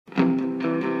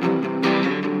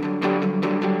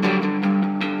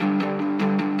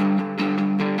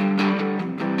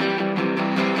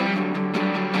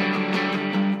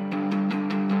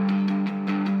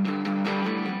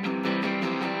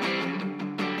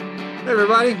Hey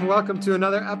everybody, welcome to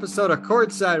another episode of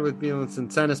Courtside with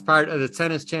Beelinson Tennis, part of the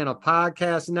Tennis Channel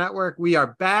Podcast Network. We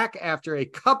are back after a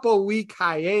couple week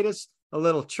hiatus, a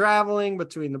little traveling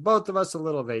between the both of us, a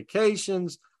little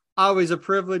vacations. Always a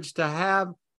privilege to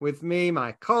have with me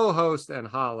my co-host and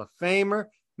Hall of Famer,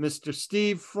 Mr.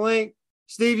 Steve Flink.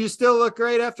 Steve, you still look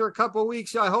great after a couple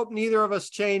weeks. I hope neither of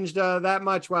us changed that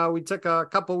much while we took a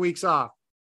couple weeks off.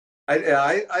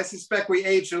 I suspect we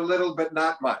aged a little, but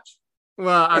not much.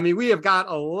 Well, I mean, we have got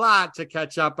a lot to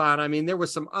catch up on. I mean, there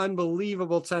was some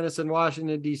unbelievable tennis in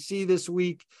Washington, D.C. this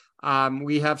week.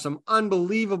 We have some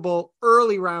unbelievable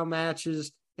early round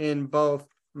matches in both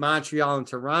Montreal and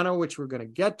Toronto, which we're going to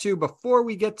get to. Before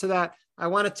we get to that, I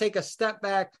want to take a step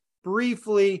back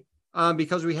briefly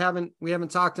because we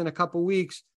haven't talked in a couple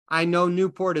weeks. I know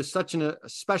Newport is such a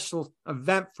special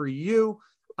event for you.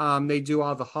 They do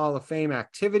all the Hall of Fame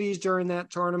activities during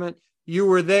that tournament. You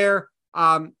were there.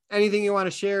 Anything you want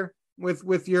to share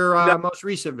with your most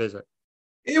recent visit?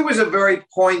 It was a very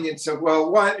poignant.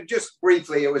 Just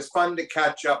briefly, it was fun to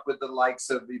catch up with the likes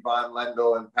of Yvonne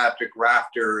Lendl and Patrick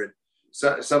Rafter and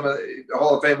some of the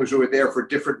Hall of Famers who were there for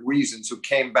different reasons who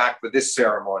came back for this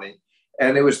ceremony.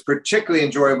 And it was particularly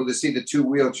enjoyable to see the two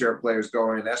wheelchair players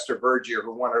go in. Esther Bergier,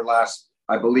 who won her last,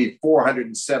 I believe,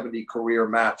 470 career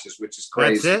matches, which is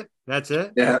crazy. That's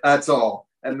it? Yeah, that's all.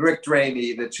 And Rick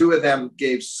Draney, the two of them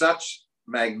gave such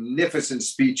magnificent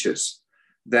speeches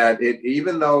that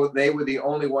even though they were the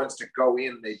only ones to go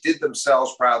in, they did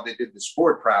themselves proud, they did the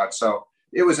sport proud. So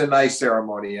it was a nice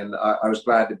ceremony, and I was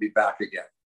glad to be back again.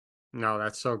 No,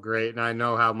 that's so great. And I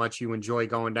know how much you enjoy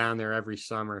going down there every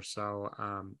summer. So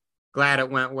glad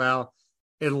it went well.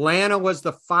 Atlanta was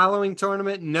the following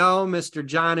tournament. No, Mr.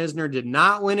 John Isner did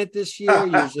not win it this year.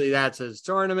 Usually that's his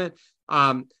tournament.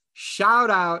 Shout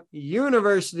out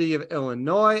University of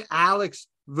Illinois, Alex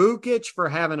Vukic for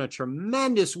having a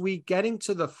tremendous week, getting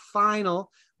to the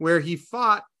final where he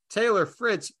fought Taylor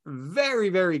Fritz very,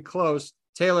 very close.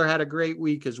 Taylor had a great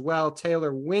week as well.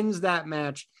 Taylor wins that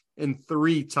match in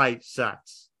 3 tight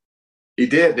sets. He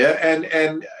did. And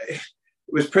it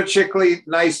was particularly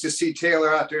nice to see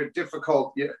Taylor after a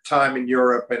difficult time in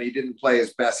Europe, and he didn't play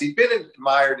his best. He'd been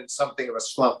admired in something of a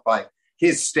slump by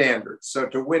his standards. So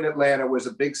to win Atlanta was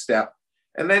a big step.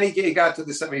 And then he got to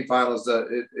the semifinals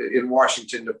in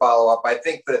Washington to follow up. I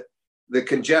think that the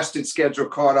congested schedule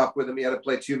caught up with him. He had to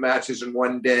play 2 matches in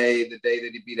one day, the day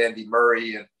that he beat Andy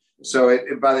Murray. And so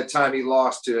by the time he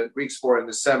lost to Griekspoor in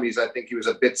the semis, I think he was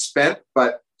a bit spent,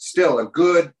 but still a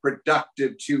good,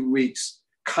 productive 2 weeks,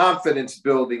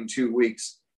 confidence-building 2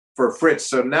 weeks for Fritz.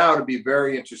 So now it'll be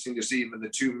very interesting to see him in the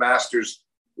 2 Masters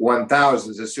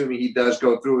 1000s, assuming he does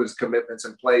go through his commitments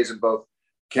and plays in both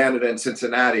Canada and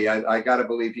Cincinnati. I got to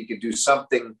believe he could do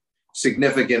something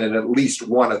significant in at least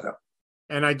one of them.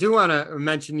 And I do want to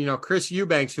mention, Chris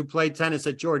Eubanks, who played tennis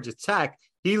at Georgia Tech.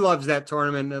 He loves that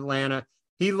tournament in Atlanta.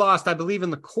 He lost, I believe,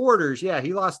 in the quarters. Yeah,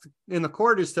 he lost in the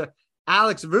quarters to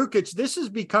Alex Vukic. This is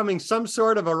becoming some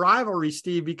sort of a rivalry,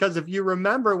 Steve, because if you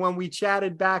remember when we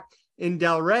chatted back in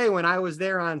Delray when I was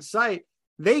there on site,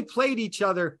 they played each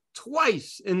other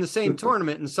twice in the same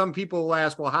tournament. And some people will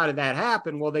ask, well, how did that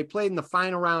happen? Well, they played in the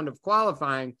final round of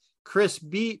qualifying. Chris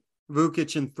beat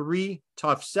Vukic in 3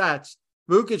 tough sets.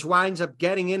 Vukic winds up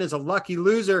getting in as a lucky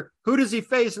loser. Who does he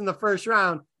face in the first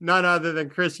round? None other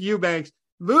than Chris Eubanks.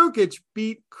 Vukic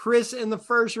beat Chris in the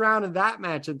first round of that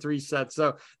match in 3 sets.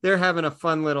 So they're having a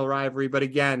fun little rivalry. But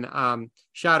again,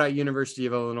 shout out University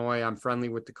of Illinois. I'm friendly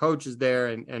with the coaches there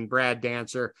and Brad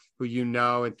Dancer, who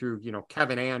and through,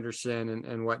 Kevin Anderson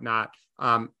and whatnot.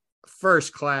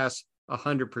 First class,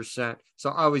 100%.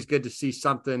 So always good to see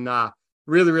something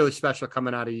really, really special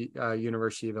coming out of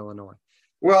University of Illinois.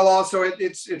 Well, also,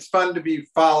 it's fun to be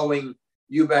following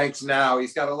Eubanks now.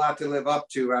 He's got a lot to live up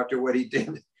to after what he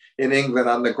did in England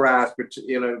on the grass, but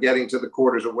getting to the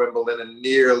quarters of Wimbledon and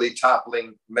nearly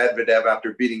toppling Medvedev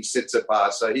after beating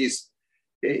Tsitsipas. So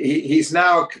he's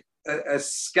now a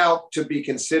scalp to be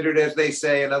considered, as they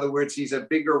say. In other words, he's a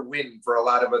bigger win for a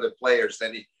lot of other players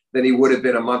than he would have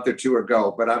been a month or 2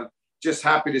 ago. But I'm just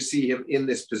happy to see him in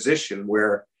this position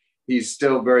where he's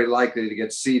still very likely to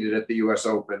get seeded at the U.S.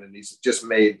 Open, and he's just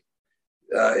made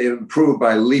improved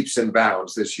by leaps and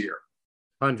bounds this year.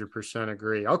 100%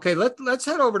 agree. Okay, let's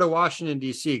head over to Washington,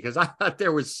 D.C., because I thought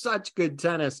there was such good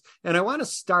tennis. And I want to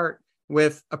start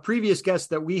with a previous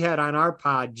guest that we had on our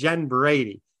pod, Jen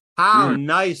Brady. How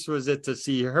nice was it to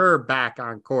see her back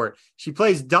on court? She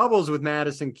plays doubles with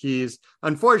Madison Keys.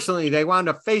 Unfortunately, they wound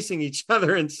up facing each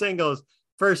other in singles.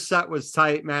 First set was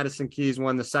tight. Madison Keys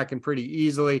won the second pretty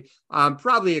easily.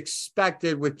 Probably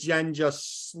expected with Jen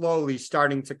just slowly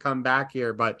starting to come back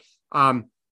here. But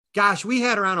Gosh, we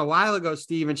had her on a while ago,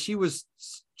 Steve, and she was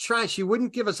trying. She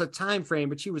wouldn't give us a time frame,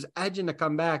 but she was edging to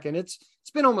come back, and it's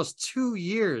been almost 2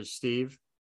 years, Steve.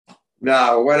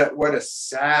 No, what a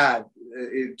sad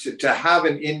to have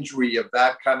an injury of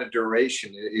that kind of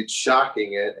duration. It's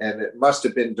shocking, and it must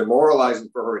have been demoralizing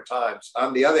for her at times.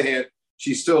 On the other hand,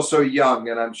 she's still so young,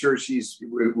 and I'm sure she's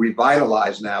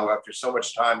revitalized now after so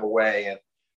much time away. And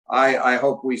I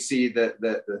hope we see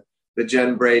the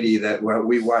Jen Brady that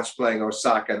we watched playing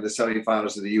Osaka in the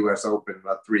semifinals of the U.S. Open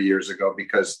about 3 years ago,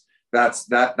 because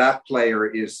that player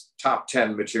is top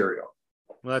 10 material.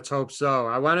 Let's hope so.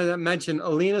 I wanted to mention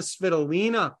Alina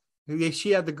Svitolina.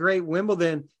 She had the great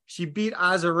Wimbledon. She beat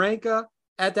Azarenka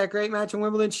at that great match in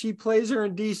Wimbledon. She plays her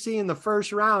in DC in the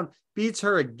first round, beats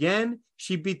her again.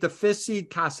 She beat the 5th seed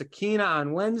Kasakina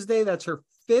on Wednesday. That's her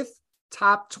 5th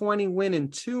top 20 win in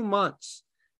 2 months.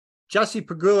 Jessie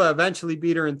Pegula eventually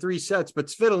beat her in 3 sets, but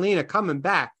Svitolina coming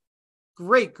back.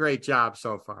 Great job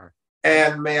so far.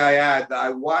 And may I add that I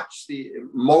watched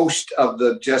most of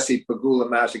the Jessie Pegula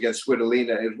match against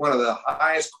Svitolina. It was one of the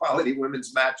highest quality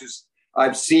women's matches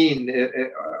I've seen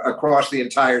across the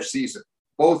entire season.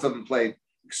 Both of them played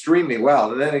extremely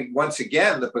well. And then once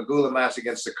again, the Pegula match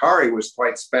against Sakkari was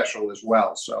quite special as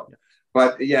well. So,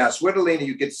 but yeah, Svitolina,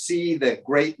 you could see the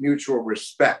great mutual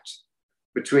respect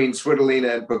between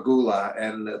Svitolina and Pegula,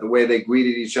 and the way they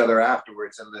greeted each other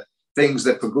afterwards, and the things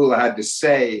that Pegula had to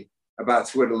say about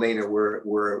Svitolina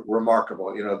were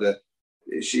remarkable. You know,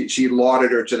 she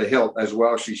lauded her to the hilt, as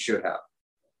well she should have.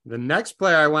 The next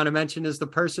player I want to mention is the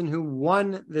person who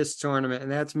won this tournament,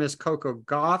 and that's Miss Coco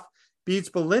Gauff. Beats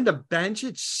Belinda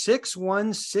Bencic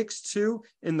 6-1, 6-2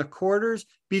 in the quarters.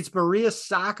 Beats Maria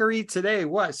Sakkari today.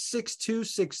 6-2,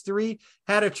 6-3.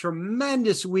 Had a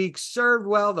tremendous week. Served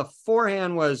well. The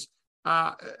forehand was,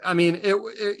 watching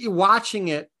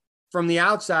it from the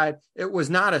outside, it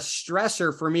was not a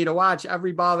stressor for me to watch.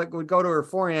 Every ball that would go to her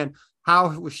forehand, how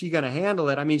was she going to handle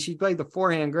it? I mean, she played the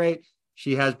forehand great.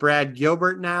 She has Brad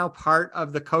Gilbert now, part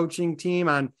of the coaching team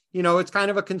on, it's kind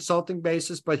of a consulting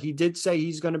basis, but he did say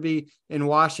he's going to be in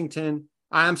Washington.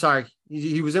 I'm sorry.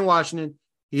 He was in Washington.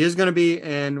 He is going to be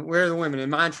where are the women? In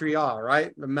Montreal,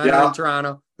 right? The men are in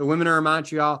Toronto. The women are in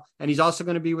Montreal. And he's also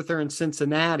going to be with her in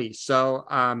Cincinnati. So,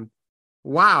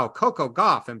 wow, Coco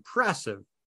Gauff, impressive.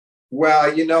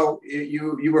 Well,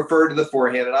 you refer to the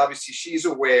forehand, and obviously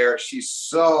she's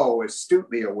so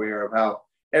astutely aware of how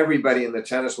everybody in the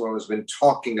tennis world has been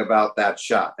talking about that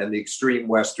shot and the extreme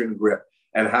Western grip,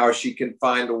 and how she can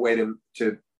find a way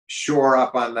to shore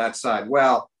up on that side.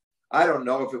 Well, I don't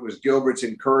know if it was Gilbert's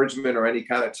encouragement or any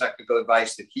kind of technical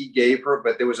advice that he gave her,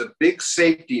 but there was a big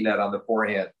safety net on the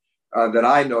forehand that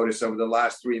I noticed over the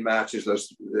last 3 matches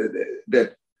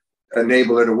that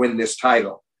enabled her to win this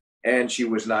title. And she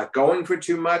was not going for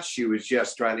too much. She was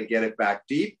just trying to get it back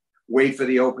deep, wait for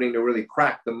the opening to really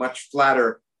crack the much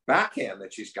flatter backhand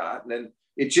that she's got. And then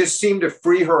it just seemed to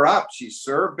free her up. She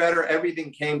served better.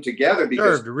 Everything came together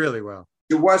because served really well.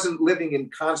 She wasn't living in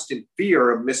constant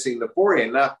fear of missing the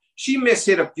forehand. Now, she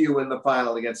mishit a few in the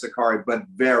final against Sakkari, but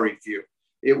very few.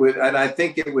 And I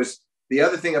think it was the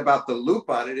other thing about the loop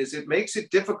on it is it makes it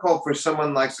difficult for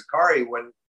someone like Sakkari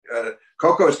when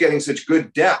Coco is getting such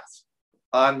good depth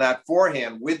on that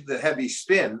forehand with the heavy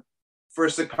spin, for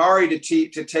Sakkari to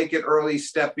take it early,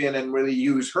 step in, and really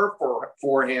use her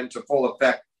forehand to full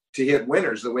effect to hit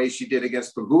winners the way she did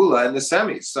against Pegula in the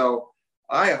semis. So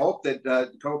I hope that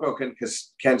Coco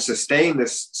can sustain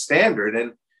this standard.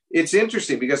 And it's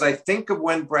interesting because I think of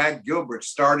when Brad Gilbert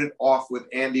started off with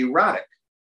Andy Roddick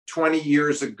 20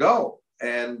 years ago,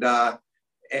 and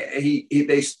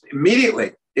they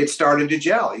immediately it started to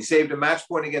gel. He saved a match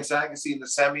point against Agassi in the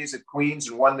semis at Queens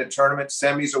and won the tournament,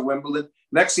 semis of Wimbledon.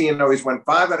 Next thing you know, he's won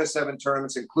 5 out of 7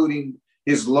 tournaments, including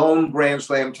his lone Grand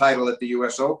Slam title at the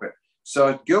U.S. Open.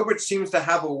 So Gilbert seems to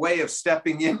have a way of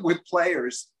stepping in with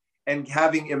players and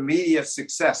having immediate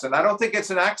success. And I don't think it's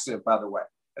an accident, by the way.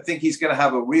 I think he's going to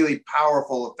have a really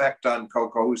powerful effect on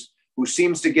Coco, who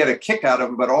seems to get a kick out of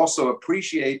him, but also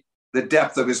appreciate the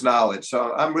depth of his knowledge.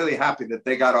 So I'm really happy that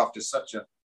they got off to such a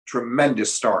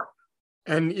tremendous start.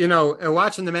 And,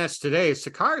 watching the match today,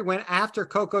 Sakkari went after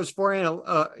Coco's forehand,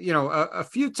 a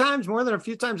few times, more than a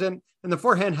few times, and the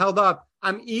forehand held up.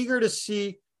 I'm eager to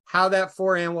see how that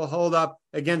forehand will hold up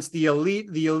against the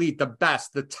elite, the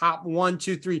best, the top 1,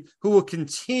 2, 3, who will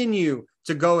continue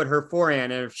to go at her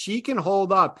forehand. And if she can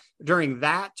hold up during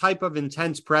that type of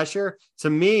intense pressure, to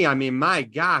me, I mean, my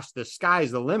gosh, the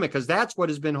sky's the limit, because that's what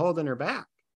has been holding her back.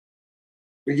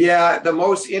 Yeah, the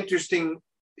most interesting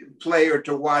player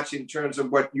to watch in terms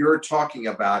of what you're talking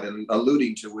about and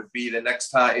alluding to would be the next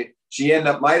time she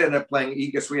might end up playing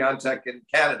Iga Swiatek in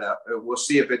Canada. We'll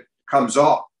see if it comes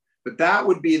off. But that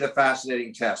would be the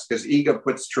fascinating test, because Iga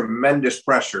puts tremendous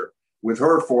pressure with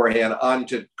her forehand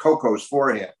onto Coco's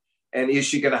forehand. And is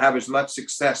she going to have as much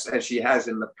success as she has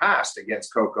in the past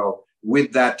against Coco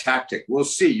with that tactic? We'll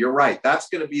see. You're right. That's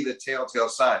going to be the telltale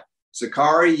sign.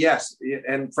 Sakkari, yes.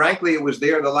 And frankly, it was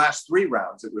there the last 3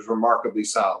 rounds. It was remarkably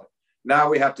solid. Now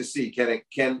we have to see,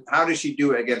 how does she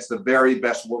do it against the very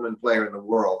best woman player in the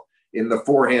world in the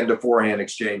forehand to forehand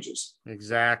exchanges?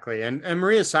 Exactly. And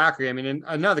Maria Sakkari, I mean, in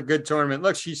another good tournament.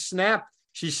 Look, she snapped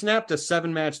a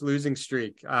 7-match losing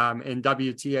streak in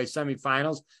WTA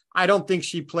semifinals. I don't think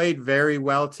she played very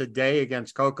well today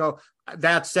against Coco.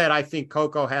 That said, I think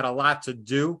Coco had a lot to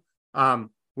do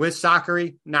with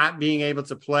Sakkari not being able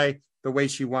to play the way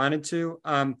she wanted to.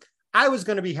 I was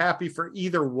going to be happy for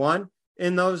either one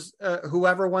in those,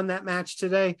 whoever won that match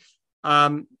today.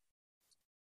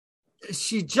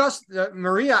 She just,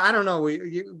 Maria, I don't know.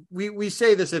 We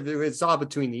say this if it's all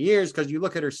between the ears, because you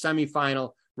look at her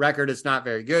semifinal record, it's not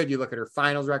very good. You look at her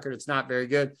finals record, it's not very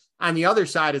good. On the other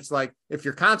side, it's like, if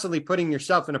you're constantly putting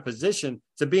yourself in a position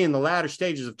to be in the latter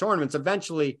stages of tournaments,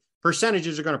 eventually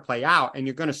percentages are going to play out and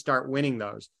you're going to start winning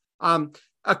those.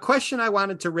 A question I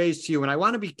wanted to raise to you, and I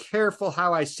want to be careful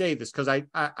how I say this, because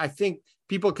I think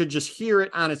people could just hear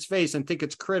it on its face and think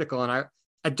it's critical. And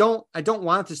I don't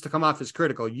want this to come off as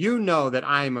critical. You know that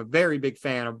I am a very big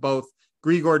fan of both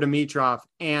Grigor Dimitrov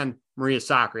and Maria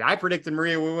Sakkari. I predicted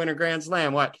Maria would win a Grand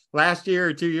Slam, last year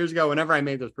or 2 years ago, whenever I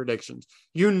made those predictions.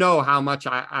 You know how much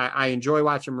I enjoy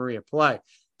watching Maria play.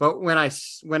 But when I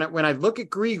look at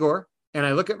Grigor and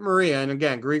I look at Maria, and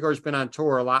again, Grigor's been on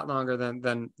tour a lot longer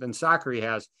than Sakkari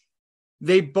has,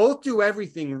 they both do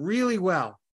everything really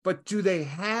well. But do they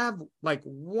have like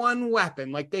one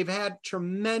weapon? Like, they've had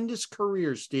tremendous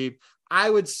careers, Steve. I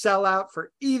would sell out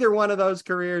for either one of those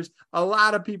careers. A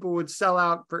lot of people would sell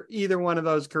out for either one of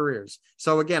those careers.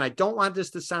 So again, I don't want this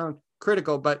to sound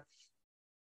critical, but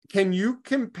can you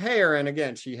compare? And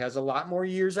again, she has a lot more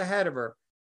years ahead of her.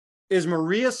 Is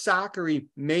Maria Sakkari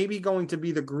maybe going to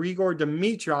be the Grigor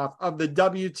Dimitrov of the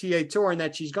WTA Tour, and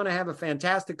that she's going to have a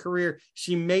fantastic career?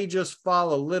 She may just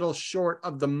fall a little short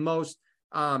of the most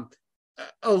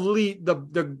elite,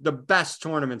 the best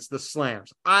tournaments, the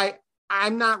slams.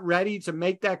 I'm not ready to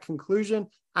make that conclusion.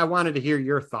 I wanted to hear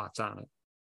your thoughts on it.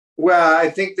 Well, I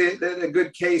think that a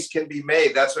good case can be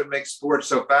made. That's what makes sports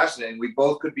so fascinating. We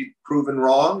both could be proven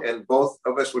wrong, and both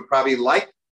of us would probably like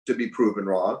to be proven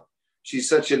wrong. She's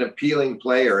such an appealing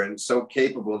player and so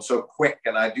capable and so quick.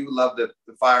 And I do love the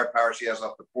firepower she has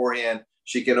off the forehand.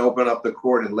 She can open up the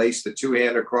court and lace the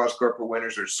two-hander cross-court for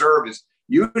winners. Her serve is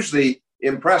usually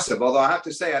impressive, although I have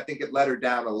to say I think it let her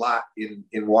down a lot in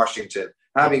Washington,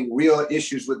 having real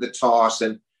issues with the toss.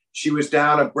 And she was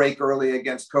down a break early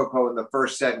against Coco in the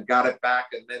first set and got it back,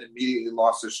 and then immediately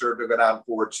lost her serve to go down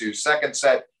 4-2. Second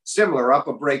set, similar, up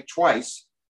a break twice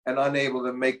and unable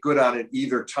to make good on it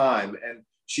either time. And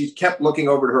she kept looking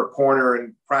over to her corner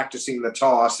and practicing the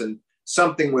toss, and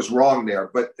something was wrong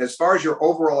there. But as far as your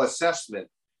overall assessment,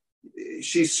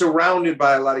 she's surrounded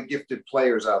by a lot of gifted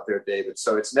players out there, David.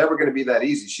 So it's never going to be that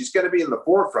easy. She's going to be in the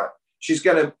forefront. She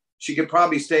could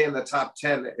probably stay in the top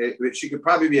 10. She could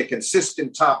probably be a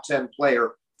consistent top 10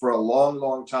 player for a long,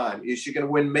 long time. Is she going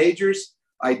to win majors?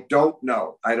 I don't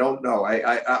know.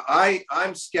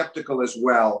 I'm skeptical as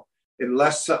well,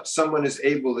 unless someone is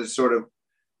able to sort of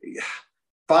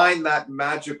find that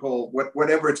magical,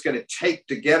 whatever it's going to take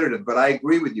to get her to. But I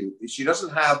agree with you. She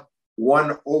doesn't have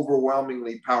one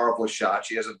overwhelmingly powerful shot.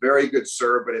 She has a very good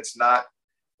serve, but it's not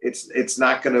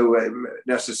going to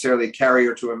necessarily carry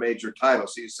her to a major title.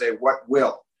 So you say, what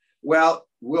will? Well,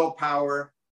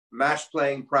 willpower, match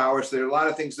playing prowess. There are a lot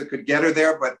of things that could get her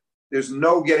there, but there's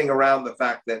no getting around the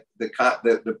fact that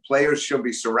the players she'll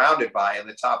be surrounded by in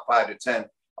the top 5 to 10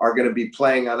 are going to be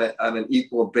playing on an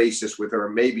equal basis with her,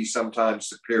 maybe sometimes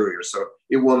superior. So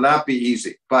it will not be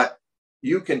easy, but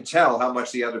you can tell how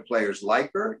much the other players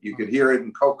like her. You could hear it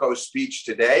in Coco's speech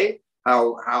today,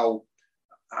 how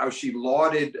she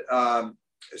lauded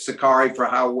Sakkari for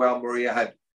how well Maria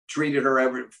had treated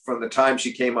her from the time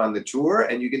she came on the tour.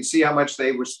 And you can see how much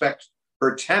they respect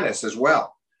her tennis as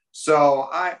well. So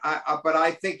but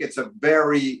I think it's a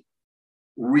very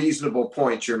reasonable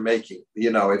point you're making.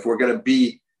 You know, if we're going to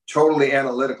be totally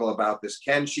analytical about this,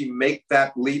 can she make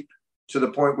that leap to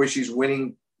the point where she's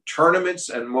winning tournaments,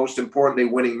 and most importantly,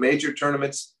 winning major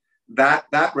tournaments? That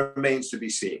remains to be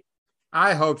seen.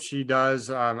 I hope she does.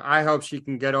 I hope she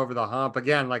can get over the hump.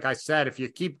 Again, like I said, if you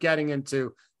keep getting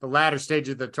into the latter stage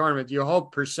of the tournament, you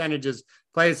hope percentages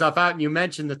play itself out. And you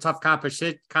mentioned the tough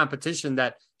competition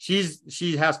that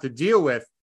she has to deal with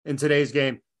in today's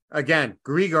game. Again,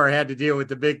 Grigor had to deal with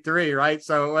the big three, right?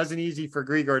 So it wasn't easy for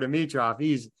Grigor Dimitrov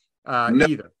No,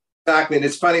 either. exactly. And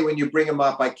it's funny when you bring him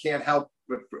up, I can't help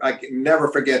but I can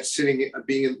never forget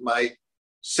being in my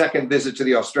second visit to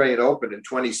the Australian Open in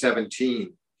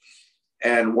 2017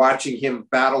 and watching him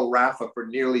battle Rafa for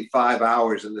nearly 5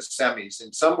 hours in the semis.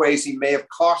 In some ways, he may have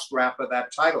cost Rafa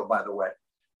that title, by the way.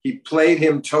 He played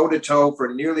him toe-to-toe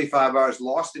for nearly 5 hours,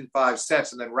 lost in 5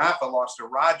 sets, and then Rafa lost to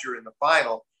Roger in the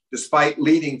final, despite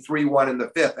leading 3-1 in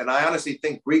the fifth. And I honestly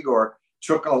think Grigor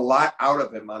took a lot out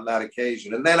of him on that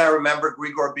occasion. And then I remember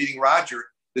Grigor beating Roger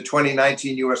the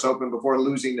 2019 U.S. Open before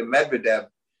losing to Medvedev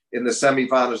in the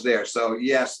semifinals there. So,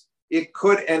 yes, it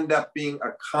could end up being a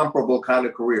comparable kind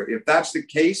of career. If that's the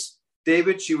case,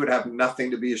 David, she would have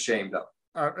nothing to be ashamed of.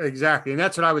 Exactly. And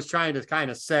that's what I was trying to kind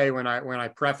of say when I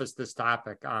prefaced this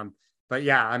topic. But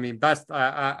yeah, I mean,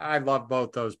 I love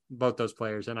both those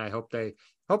players, and I hope they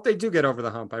do get over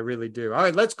the hump. I really do. All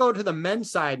right, let's go to the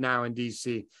men's side now in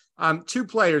DC. Two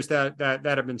players that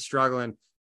have been struggling,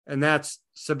 and that's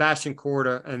Sebastian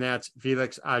Korda and that's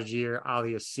Felix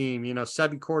Auger-Aliassime. You know,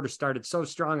 Sebi Korda started so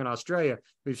strong in Australia.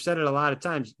 We've said it a lot of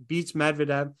times, beats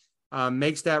Medvedev,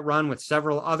 makes that run with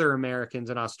several other Americans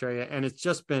in Australia. And it's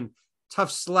just been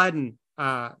tough sledding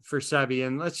for Sebi.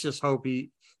 And let's just hope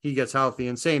he gets healthy.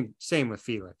 And same with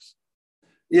Felix.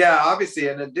 Yeah, obviously,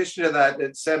 in addition to that,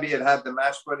 Sebi had the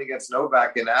match point against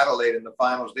Novak in Adelaide in the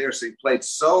finals there. So he played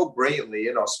so brilliantly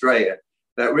in Australia.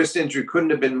 That wrist injury couldn't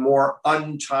have been more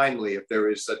untimely, if there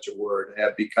is such a word,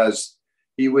 because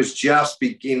he was just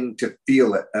beginning to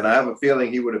feel it. And I have a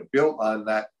feeling he would have built on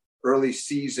that early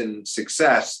season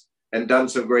success and done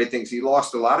some great things. He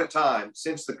lost a lot of time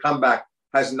since the comeback,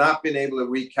 has not been able to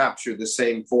recapture the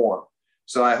same form.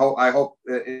 So I hope,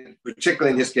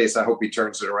 particularly in his case, I hope he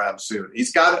turns it around soon.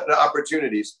 He's got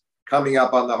opportunities coming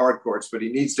up on the hard courts, but he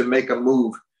needs to make a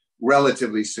move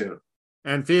relatively soon.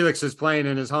 And Felix is playing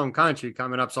in his home country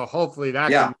coming up. So hopefully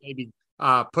that can maybe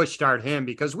push start him,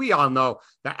 because we all know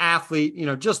the athlete, you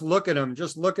know, just look at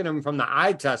him from the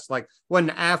eye test, like what an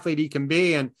athlete he can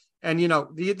be. And you know,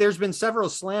 there's been several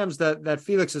slams that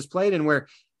Felix has played in where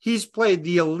he's played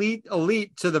the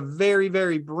elite to the very,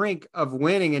 very brink of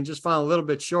winning and just fallen a little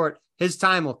bit short. His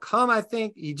time will come. I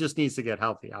think he just needs to get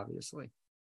healthy, obviously.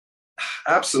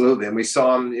 Absolutely. And we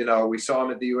saw him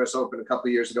at the U.S. Open a couple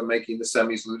of years ago, making the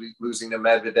semis, losing to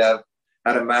Medvedev,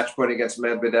 had a match point against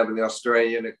Medvedev in the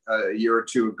Australian a year or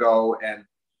two ago. And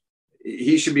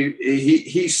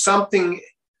he's something,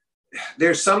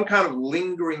 there's some kind of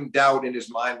lingering doubt in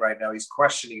his mind right now. He's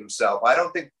questioning himself. I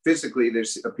don't think physically there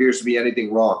appears to be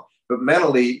anything wrong, but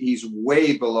mentally he's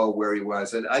way below where he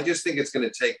was. And I just think it's going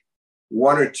to take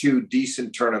one or two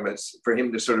decent tournaments for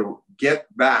him to sort of get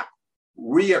back,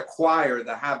 reacquire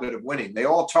the habit of winning. They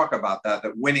all talk about that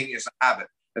winning is a habit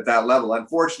at that level.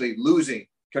 Unfortunately, losing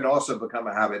can also become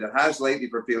a habit. It has lately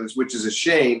for Felix, which is a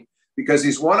shame because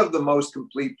he's one of the most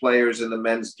complete players in the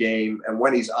men's game. And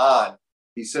when he's on,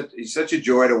 he's such a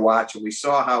joy to watch. And we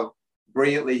saw how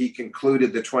brilliantly he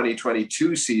concluded the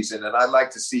 2022 season. And I'd like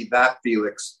to see that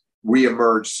Felix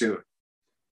reemerge soon.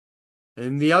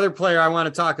 And the other player I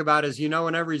want to talk about is, you know,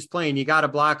 whenever he's playing, you got to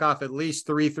block off at least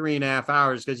 3.5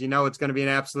 hours because you know it's going to be an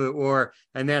absolute war.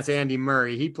 And that's Andy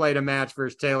Murray. He played a match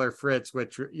versus Taylor Fritz,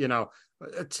 which, you know,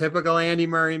 a typical Andy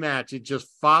Murray match. He just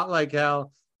fought like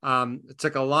hell. It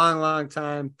took a long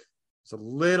time. It's a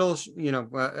little, you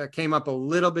know, came up a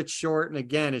little bit short. And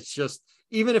again, it's just,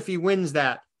 even if he wins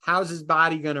that, how's his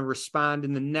body going to respond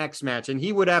in the next match? And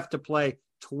he would have to play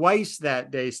twice that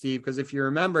day, Steve, because if you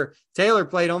remember, Taylor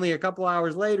played only a couple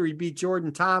hours later. He beat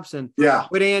Jordan Thompson. Yeah.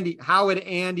 How would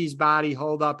Andy's body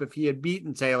hold up if he had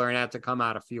beaten Taylor and had to come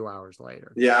out a few hours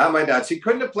later? Yeah, my doubts. He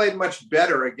couldn't have played much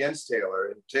better against Taylor.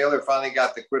 And Taylor finally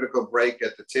got the critical break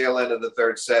at the tail end of the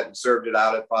third set and served it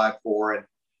out at 5-4.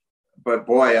 But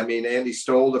boy, I mean, Andy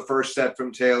stole the first set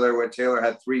from Taylor when Taylor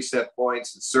had 3 set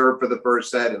points and served for the first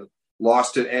set and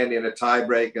lost to Andy in a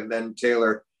tiebreak. And then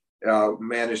Taylor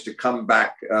managed to come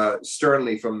back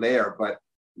sternly from there. But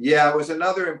yeah, it was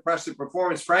another impressive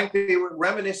performance. Frankly,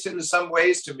 reminiscent in some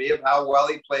ways to me of how well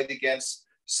he played against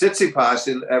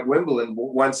Tsitsipas at Wimbledon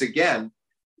once again.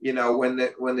 You know, when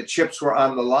the chips were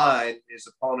on the line, his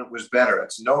opponent was better.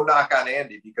 It's no knock on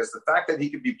Andy, because the fact that he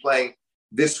could be playing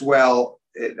this well,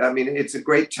 it's a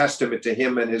great testament to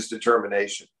him and his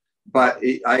determination. But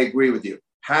I agree with you.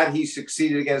 Had he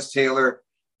succeeded against Taylor,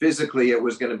 physically, it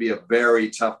was going to be a very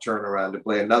tough turnaround to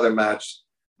play another match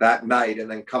that night and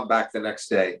then come back the next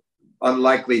day.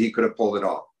 Unlikely he could have pulled it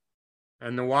off.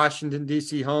 And the Washington,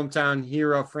 D.C. hometown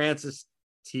hero, Francis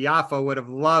Tiafoe, would have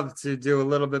loved to do a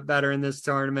little bit better in this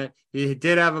tournament. He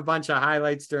did have a bunch of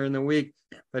highlights during the week,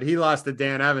 but he lost to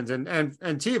Dan Evans. And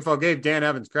Tiafoe gave Dan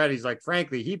Evans credit. He's like,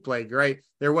 frankly, he played great.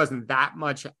 There wasn't that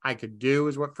much I could do,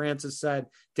 is what Francis said.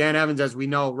 Dan Evans, as we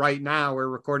know right now, we're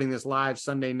recording this live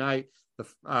Sunday night.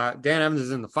 Dan Evans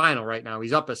is in the final right now.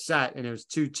 He's up a set, and it was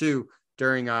 2-2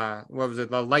 during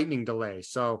the lightning delay.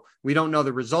 So we don't know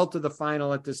the result of the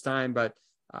final at this time, but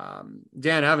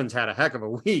Dan Evans had a heck of a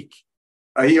week.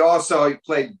 He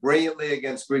played brilliantly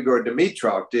against Grigor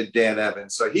Dimitrov, did Dan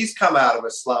Evans. So he's come out of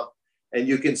a slump, and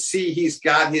you can see he's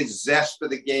got his zest for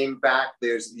the game back.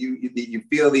 You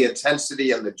feel the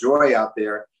intensity and the joy out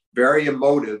there, very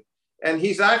emotive. And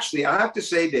he's actually, I have to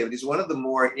say, David, he's one of the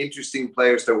more interesting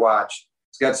players to watch.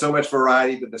 He's got so much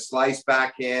variety with the slice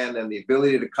backhand and the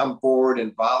ability to come forward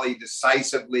and volley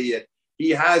decisively. And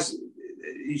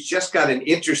he's just got an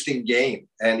interesting game,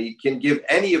 and he can give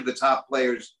any of the top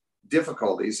players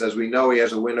difficulties. As we know, he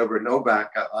has a win over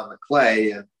Novak on the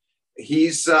clay, and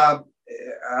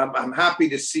I'm happy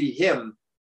to see him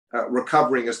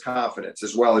recovering his confidence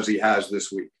as well as he has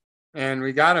this week. And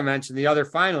we got to mention the other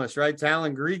finalists, right?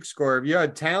 Talon Griekspoor. If you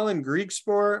had Talon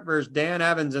Griekspoor versus Dan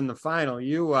Evans in the final,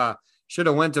 you should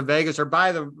have went to Vegas or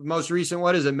buy the most recent,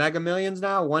 what is it, Mega Millions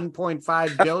now,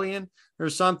 1.5 billion or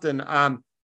something.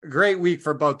 Great week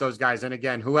for both those guys. And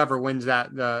again, whoever wins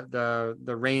that,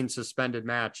 the rain suspended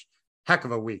match, heck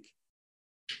of a week.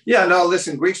 Yeah, no,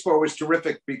 listen, Griekspoor was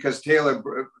terrific because Taylor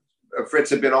Fritz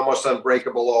had been almost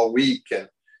unbreakable all week.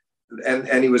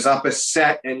 And he was up a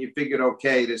set, and you figured,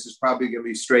 okay, this is probably going to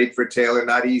be straight for Taylor,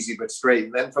 not easy, but straight.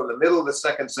 And then from the middle of the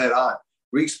second set on,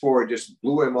 Griekspoor just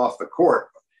blew him off the court.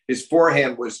 His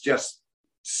forehand was just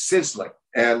sizzling.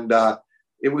 And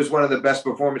it was one of the best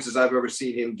performances I've ever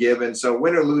seen him give. And so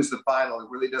win or lose the final, it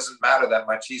really doesn't matter that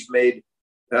much. He's made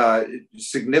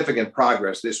significant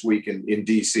progress this week in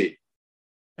D.C.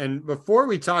 And before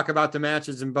we talk about the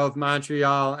matches in both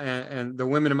Montreal and the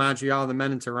women in Montreal, the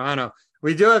men in Toronto,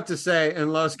 we do have to say in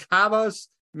Los Cabos,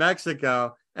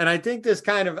 Mexico, and I think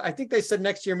they said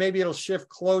next year maybe it'll shift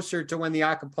closer to when the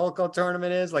Acapulco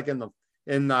tournament is, like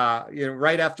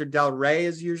right after Del Rey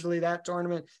is usually that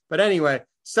tournament. But anyway,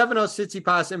 7-0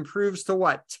 Tsitsipas improves to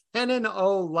what?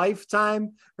 10-0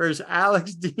 lifetime versus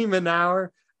Alex de Minaur.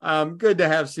 Good to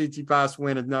have Tsitsipas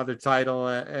win another title,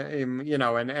 and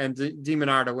de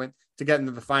Minaur to get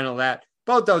into the final of that.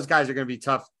 Both those guys are going to be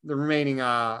tough the remaining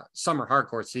summer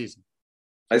hardcourt season.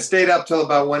 I stayed up till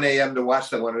about 1 a.m. to watch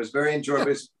that one. It was very enjoyable. It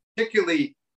was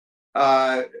particularly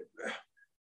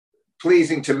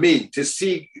pleasing to me to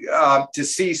see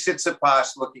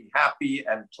Tsitsipas looking happy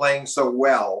and playing so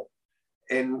well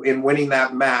in winning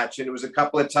that match. And it was a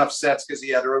couple of tough sets because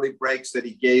he had early breaks that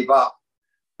he gave up.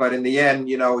 But in the end,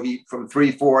 he from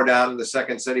 3-4 down in the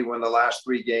second set, he won the last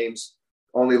 3 games,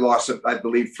 only lost, I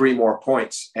believe, 3 more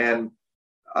points. And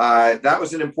that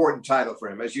was an important title for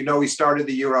him. As you know, he started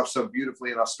the year off so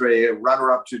beautifully in Australia,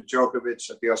 runner-up to Djokovic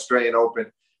at the Australian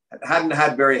Open. Hadn't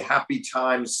had very happy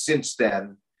times since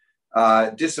then.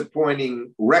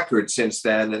 Disappointing record since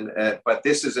then. But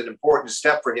this is an important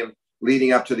step for him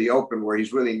leading up to the Open, where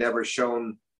he's really never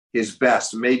shown his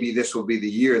best. Maybe this will be the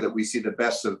year that we see the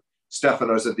best of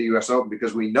Stefanos at the U.S. Open,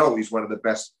 because we know he's one of the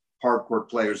best hardcourt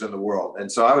players in the world.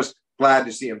 And so I was glad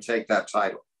to see him take that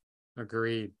title.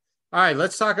 Agreed. All right,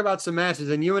 let's talk about some matches.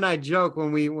 And you and I joke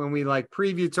when we like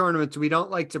preview tournaments, we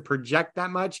don't like to project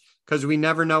that much because we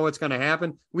never know what's going to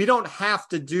happen. We don't have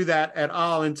to do that at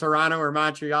all in Toronto or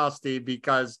Montreal, Steve,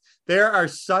 because there are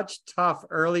such tough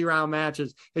early round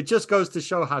matches. It just goes to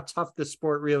show how tough this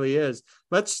sport really is.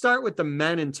 Let's start with the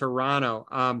men in Toronto.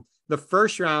 The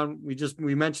first round,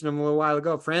 we mentioned him a little while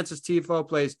ago. Francis Tiafoe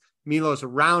plays Milos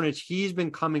Raonic. He's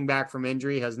been coming back from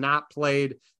injury, has not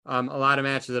played a lot of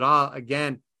matches at all.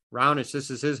 Again, Raonic, this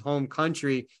is his home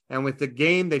country. And with the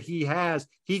game that he has,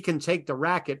 he can take the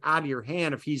racket out of your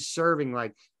hand if he's serving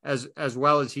like as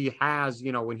well as he has,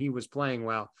 when he was playing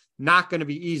well. Not going to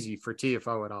be easy for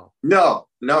Tiafoe at all. No,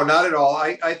 not at all.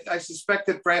 I suspect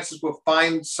that Francis will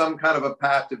find some kind of a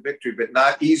path to victory, but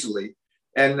not easily.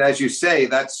 And as you say,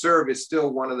 that serve is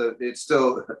still it's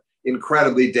still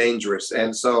incredibly dangerous.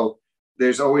 And so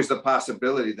there's always the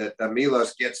possibility that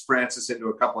Milos gets Francis into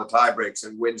a couple of tie breaks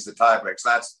and wins the tie breaks.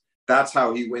 That's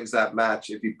how he wins that match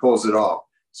if he pulls it off.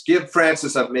 Give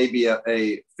Francis maybe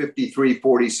a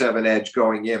 53-47 edge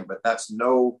going in, but that's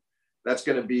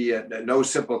going to be no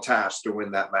simple task to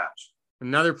win that match.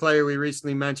 Another player we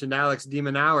recently mentioned, Alex de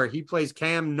Minaur, he plays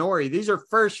Cam Norrie. These are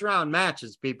first-round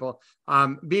matches, people.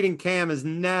 Beating Cam is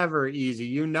never easy.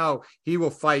 You know he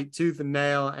will fight tooth and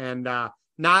nail, and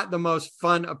not the most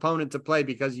fun opponent to play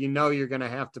because you know you're going to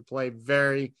have to play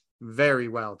very, very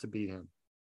well to beat him.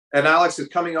 And Alex is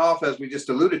coming off, as we just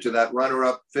alluded to, that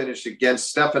runner-up finish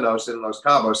against Stefanos in Los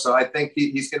Cabos. So I think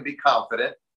he's going to be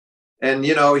confident. And,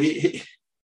 you know, he's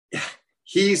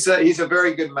a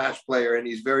very good match player, and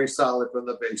he's very solid from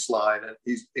the baseline. And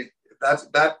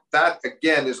that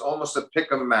again is almost a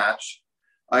pick 'em match.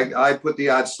 I put the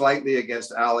odds slightly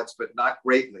against Alex, but not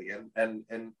greatly.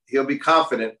 And he'll be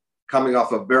confident coming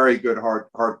off a very good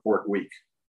hardcourt week.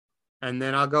 And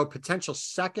then I'll go potential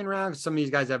second round. Some of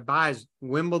these guys have buys.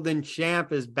 Wimbledon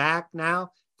champ is back now,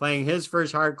 playing his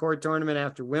first hardcourt tournament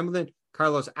after Wimbledon.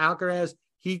 Carlos Alcaraz.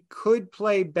 He could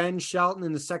play Ben Shelton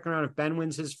in the second round if Ben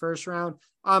wins his first round.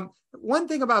 One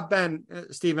thing about Ben,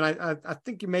 Stephen, I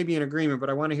think you may be in agreement, but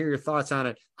I want to hear your thoughts on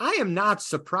it. I am not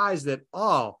surprised at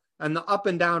all and the up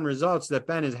and down results that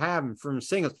Ben is having from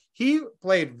singles. He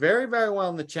played very, very well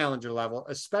in the challenger level,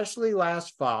 especially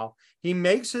last fall. He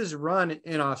makes his run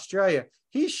in Australia.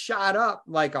 He shot up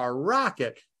like a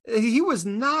rocket. He was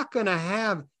not going to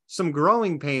have some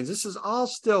growing pains. This is all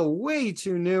still way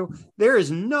too new. There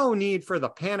is no need for the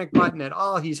panic button at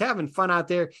all. He's having fun out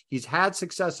there. He's had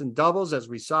success in doubles, as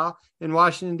we saw in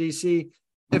Washington, D.C.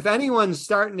 If anyone's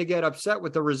starting to get upset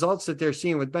with the results that they're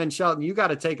seeing with Ben Shelton, you got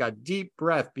to take a deep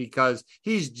breath because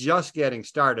he's just getting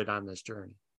started on this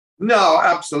journey. No,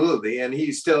 absolutely. And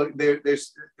he's still there.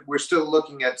 We're still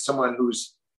looking at someone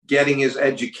who's getting his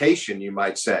education, you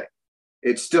might say.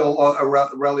 It's still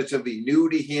relatively new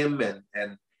to him.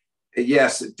 And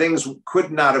yes, things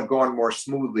could not have gone more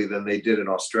smoothly than they did in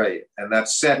Australia. And that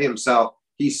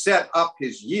he set up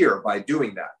his year by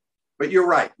doing that. But you're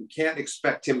right. We can't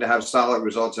expect him to have solid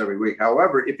results every week.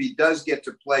 However, if he does get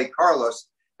to play Carlos,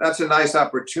 that's a nice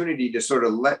opportunity to sort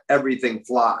of let everything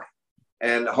fly.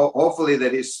 And hopefully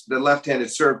that the left-handed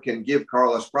serve can give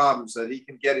Carlos problems, so that he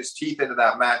can get his teeth into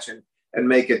that match and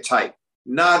make it tight.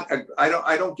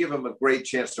 I don't give him a great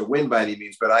chance to win by any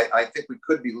means, but I think we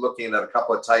could be looking at a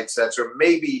couple of tight sets, or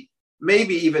maybe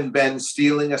even Ben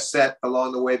stealing a set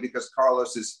along the way because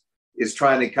Carlos is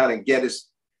trying to kind of get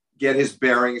his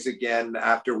bearings again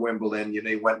after Wimbledon. You know,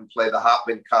 he went and played the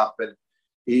Hopman Cup, and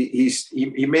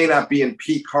he may not be in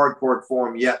peak hardcourt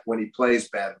form yet when he plays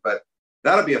Ben, but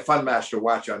that'll be a fun match to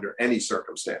watch under any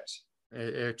circumstance.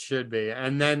 It should be.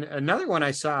 And then another one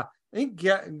I saw, I think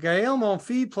Gael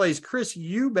Monfils plays Chris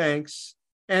Eubanks,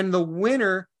 and the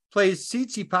winner plays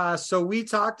Tsitsipas. So we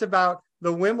talked about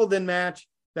the Wimbledon match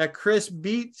that Chris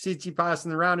beat Tsitsipas in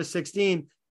the round of 16.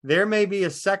 There may be a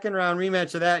second round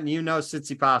rematch of that, and you know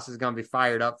Tsitsipas is going to be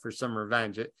fired up for some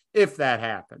revenge if that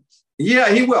happens. Yeah,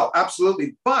 he will.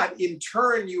 Absolutely. But in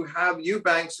turn, you have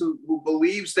Eubanks who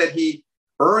believes that he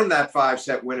earned that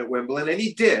 5-set win at Wimbledon, and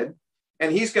he did.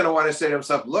 And he's going to want to say to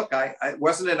himself, look, it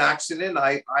wasn't an accident.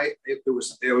 It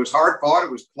was hard fought.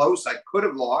 It was close. I could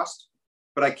have lost,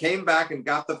 but I came back and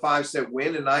got the 5-set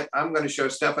win. And I'm going to show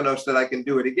Stefanos that I can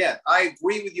do it again. I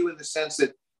agree with you in the sense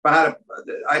that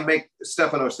I make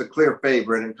Stefanos the clear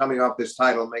favorite, and coming off this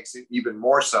title makes it even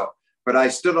more so. But I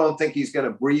still don't think he's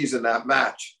going to breeze in that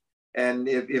match. And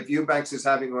if Eubanks is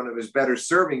having one of his better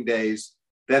serving days,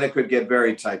 then it could get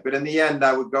very tight. But in the end,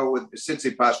 I would go with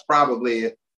Tsitsipas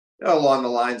probably along the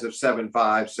lines of 7-5,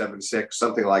 7-6,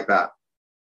 something like that.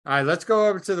 All right, let's go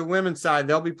over to the women's side.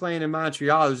 They'll be playing in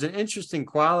Montreal. It was an interesting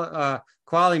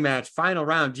quali match, final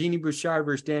round. Jeannie Bouchard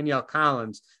versus Danielle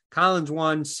Collins. Collins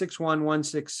won 6-1,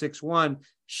 1-6, 6-1.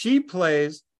 She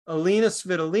plays Alina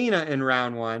Svitolina in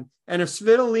round one. And if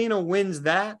Svitolina wins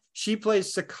that, she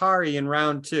plays Sakari in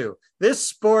round two. This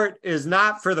sport is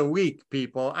not for the weak,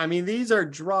 people. I mean, these are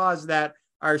draws that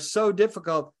are so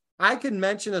difficult. I could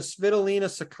mention a Svitolina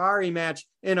Sakari match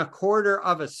in a quarter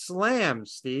of a slam,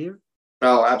 Steve.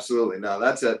 Oh, absolutely. No,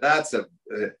 that's a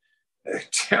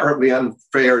terribly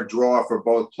unfair draw for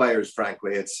both players,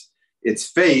 frankly. It's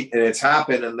fate, and it's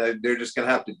happened, and they're just going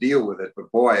to have to deal with it.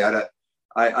 But boy,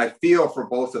 I feel for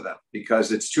both of them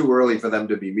because it's too early for them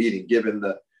to be meeting, given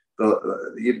the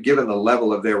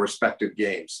level of their respective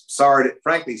games. Sorry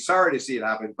to see it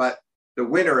happen, but the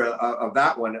winner of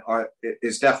that one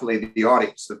is definitely the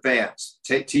audience, the fans,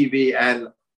 TV and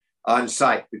on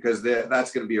site, because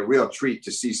that's going to be a real treat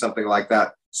to see something like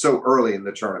that so early in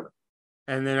the tournament.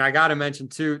 And then I got to mention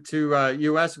two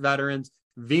U.S. veterans.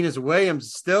 Venus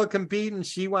Williams still competing.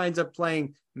 She winds up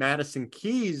playing Madison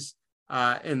Keys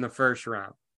in the first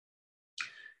round.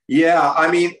 Yeah, I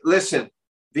mean, listen,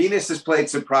 Venus has played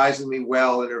surprisingly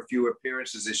well in her few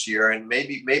appearances this year, and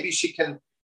maybe she can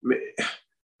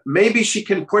maybe she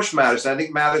can push Madison. I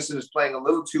think Madison is playing a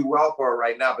little too well for her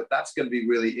right now, but that's going to be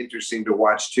really interesting to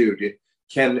watch too.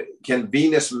 Can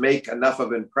Venus make enough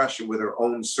of an impression with her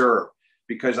own serve?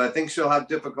 Because I think she'll have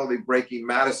difficulty breaking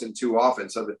Madison too often.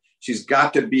 So that she's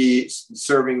got to be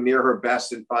serving near her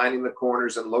best and finding the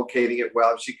corners and locating it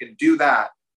well. If she can do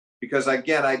that, because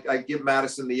again, I give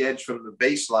Madison the edge from the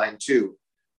baseline too.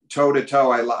 Toe to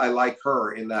toe, I like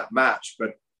her in that match.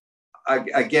 But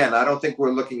again, I don't think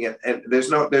we're looking at, and there's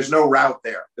no route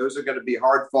there. Those are going to be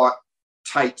hard fought,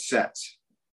 tight sets.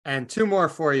 And two more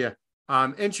for you.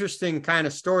 Interesting kind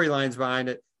of storylines behind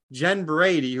it. Jen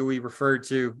Brady, who we referred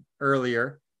to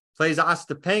earlier, plays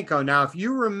Ostapenko. Now, if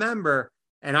you remember,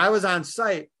 and I was on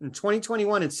site in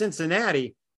 2021 in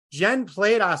Cincinnati, Jen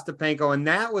played Ostapenko, and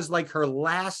that was like her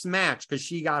last match because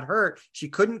she got hurt. She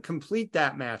couldn't complete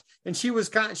that match, and she was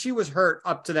hurt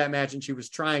up to that match, and she was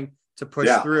trying to push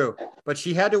through, but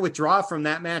she had to withdraw from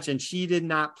that match, and she did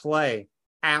not play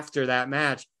after that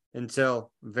match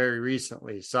until very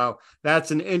recently. So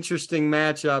that's an interesting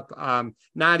matchup.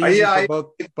 Not easy for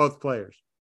both players.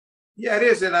 Yeah, it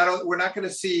is. And we're not going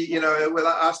to see, with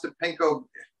Ostapenko,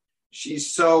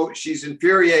 she's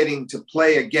infuriating to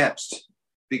play against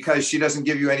because she doesn't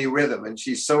give you any rhythm, and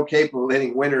she's so capable of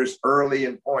hitting winners early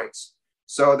in points.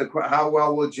 So how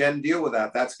well will Jen deal with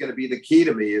that? That's going to be the key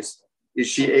to me is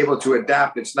she able to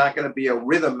adapt? It's not going to be a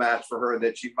rhythm match for her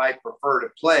that she might prefer to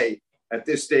play at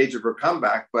this stage of her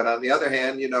comeback. But on the other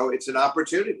hand, it's an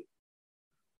opportunity.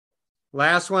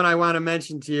 Last one I want to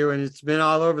mention to you, and it's been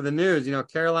all over the news,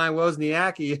 Caroline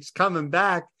Wozniacki is coming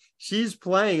back. She's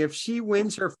playing. If she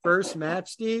wins her first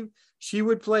match, Steve, she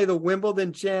would play the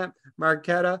Wimbledon champ,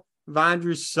 Marketa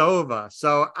Vondrousova.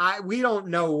 So we don't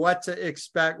know what to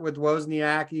expect with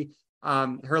Wozniacki,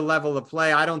 her level of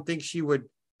play. I don't think she would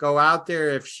go out there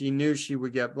if she knew she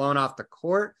would get blown off the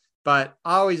court, but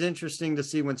always interesting to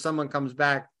see when someone comes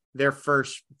back their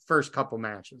first couple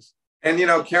matches. And,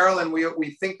 Carolyn,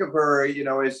 we think of her,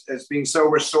 as being so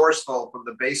resourceful from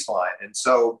the baseline and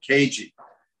so cagey.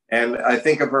 And I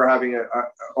think of her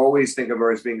always think of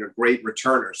her as being a great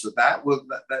returner. So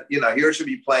here she'll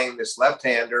be playing this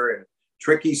left-hander and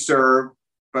tricky serve,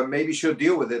 but maybe she'll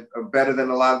deal with it better than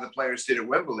a lot of the players did at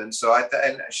Wimbledon. So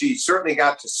and she certainly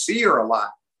got to see her a lot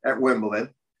at Wimbledon.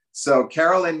 So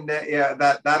Carolyn,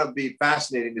 that'll be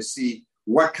fascinating to see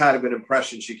what kind of an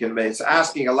impression she can make. It's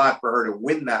asking a lot for her to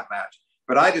win that match,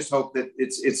 but I just hope that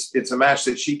it's a match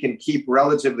that she can keep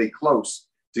relatively close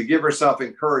to give herself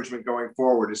encouragement going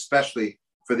forward, especially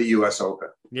for the U.S. Open.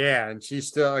 Yeah, and she's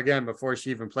still, again, before she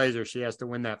even plays her, she has to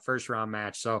win that first round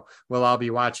match. So we'll all be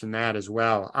watching that as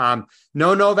well.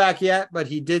 No Novak yet, but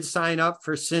he did sign up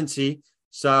for Cincy.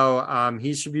 So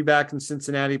he should be back in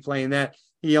Cincinnati playing that.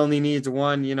 He only needs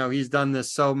one. He's done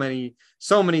this so many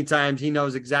times. He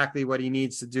knows exactly what he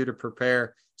needs to do to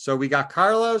prepare. So we got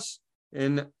Carlos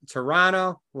in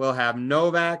Toronto. We'll have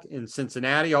Novak in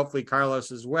Cincinnati, hopefully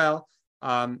Carlos as well.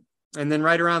 And then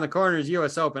right around the corner is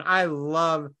U.S. Open. I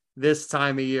love this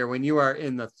time of year when you are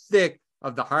in the thick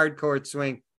of the hardcourt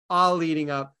swing, all leading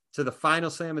up to the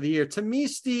final slam of the year. To me,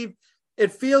 Steve,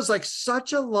 it feels like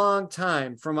such a long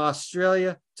time from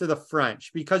Australia to the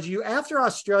French, because after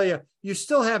Australia, you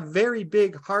still have very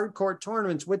big hardcourt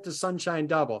tournaments with the Sunshine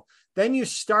Double. Then you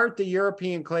start the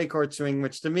European clay court swing,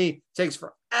 which to me takes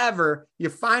forever. You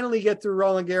finally get through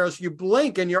Roland Garros, you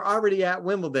blink and you're already at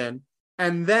Wimbledon.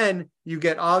 And then you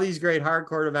get all these great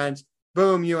hardcourt events,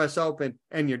 boom, U.S. Open,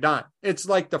 and you're done. It's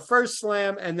like the first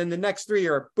slam, and then the next three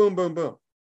are boom, boom, boom.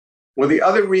 Well, the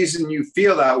other reason you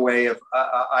feel that way,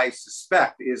 I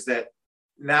suspect, is that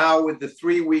now with the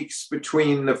 3 weeks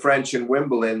between the French and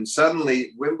Wimbledon,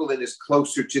 suddenly Wimbledon is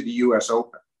closer to the U.S.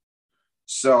 Open.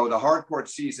 So the hardcourt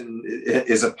season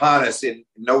is upon us in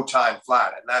no time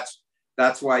flat, and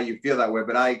that's why you feel that way.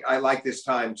 But I like this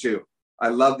time too. I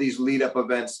love these lead-up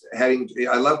events.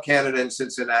 I love Canada and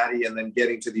Cincinnati, and then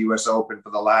getting to the U.S. Open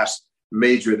for the last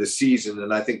major of the season,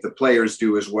 and I think the players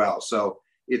do as well. So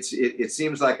it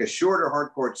seems like a shorter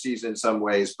hardcourt season in some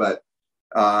ways, but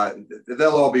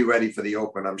they'll all be ready for the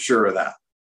Open. I'm sure of that.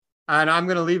 And I'm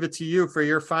going to leave it to you for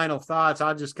your final thoughts.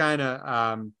 I'll just kind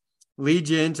of lead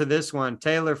you into this one.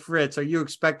 Taylor Fritz, are you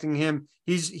expecting him?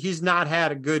 He's not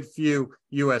had a good few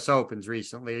U.S. Opens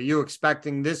recently. Are you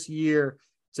expecting this year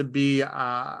to be,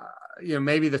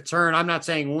 maybe the turn? I'm not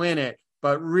saying win it,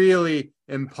 but really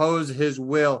impose his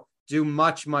will, do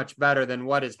much, much better than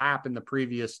what has happened the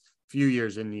previous few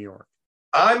years in New York?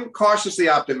 I'm cautiously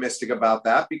optimistic about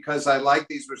that because I like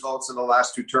these results in the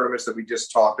last two tournaments that we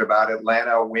just talked about.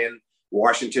 Atlanta, a win,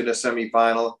 Washington, a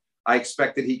semifinal. I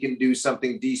expect that he can do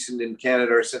something decent in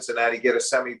Canada or Cincinnati, get a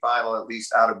semifinal at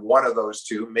least out of one of those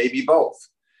two, maybe both.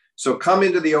 So come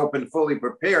into the Open fully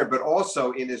prepared, but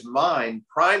also in his mind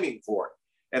priming for it.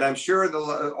 And I'm sure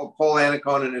Paul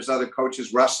Annacone and his other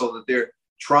coaches, Russell, that they're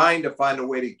trying to find a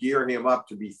way to gear him up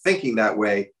to be thinking that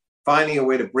way, finding a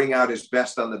way to bring out his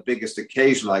best on the biggest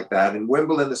occasion like that. And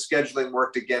Wimbledon, the scheduling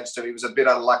worked against him. He was a bit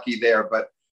unlucky there. But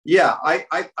yeah,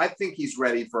 I think he's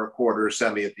ready for a quarter or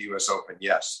semi at the U.S. Open,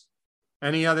 yes.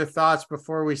 Any other thoughts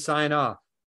before we sign off?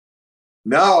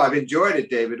 No, I've enjoyed it,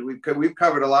 David. We've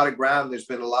covered a lot of ground. There's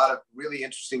been a lot of really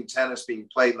interesting tennis being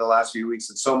played in the last few weeks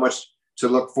and so much to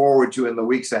look forward to in the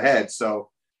weeks ahead. So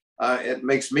it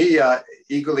makes me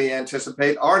eagerly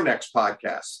anticipate our next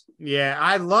podcast. Yeah,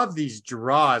 I love these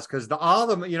draws because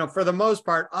for the most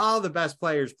part, all the best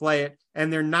players play it,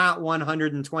 and they're not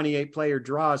 128 player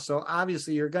draws. So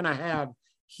obviously you're going to have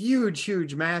huge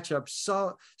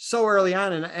matchups so early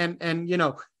on. And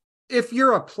if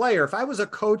you're a player, if I was a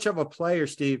coach of a player,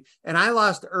 Steve, and I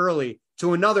lost early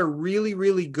to another really,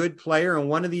 really good player in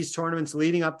one of these tournaments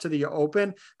leading up to the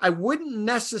Open, I wouldn't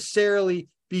necessarily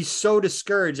be so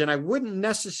discouraged, and I wouldn't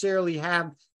necessarily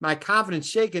have my confidence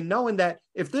shaken, knowing that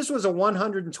if this was a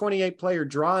 128 player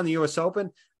draw in the US Open,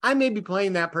 I may be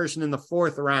playing that person in the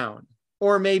fourth round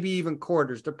or maybe even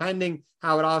quarters, depending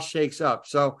how it all shakes up.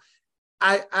 So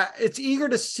it's eager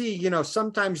to see,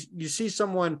 sometimes you see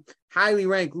someone highly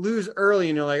ranked lose early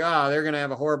and you're like, oh, they're going to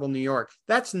have a horrible New York.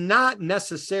 That's not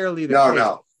necessarily the case.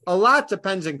 No. A lot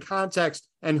depends in context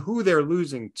and who they're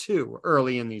losing to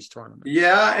early in these tournaments.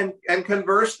 Yeah, and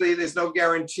conversely, there's no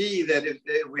guarantee that if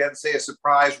we had to say a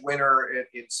surprise winner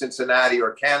in Cincinnati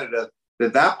or Canada,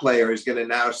 that player is going to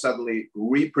now suddenly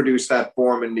reproduce that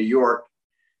form in New York.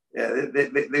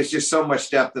 There's just so much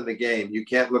depth in the game. You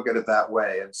can't look at it that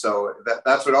way. And so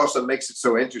that's what also makes it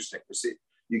so interesting. You see,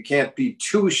 you can't be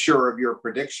too sure of your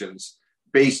predictions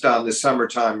based on the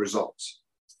summertime results.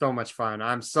 So much fun.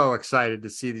 I'm so excited to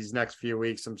see these next few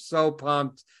weeks. I'm so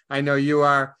pumped. I know you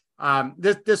are.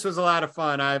 This was a lot of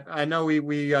fun. I know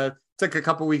we took a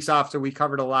couple weeks off, so we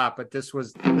covered a lot, but this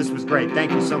was great.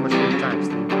 Thank you so much for your time,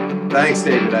 Steve. Thanks,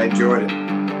 David. I enjoyed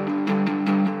it.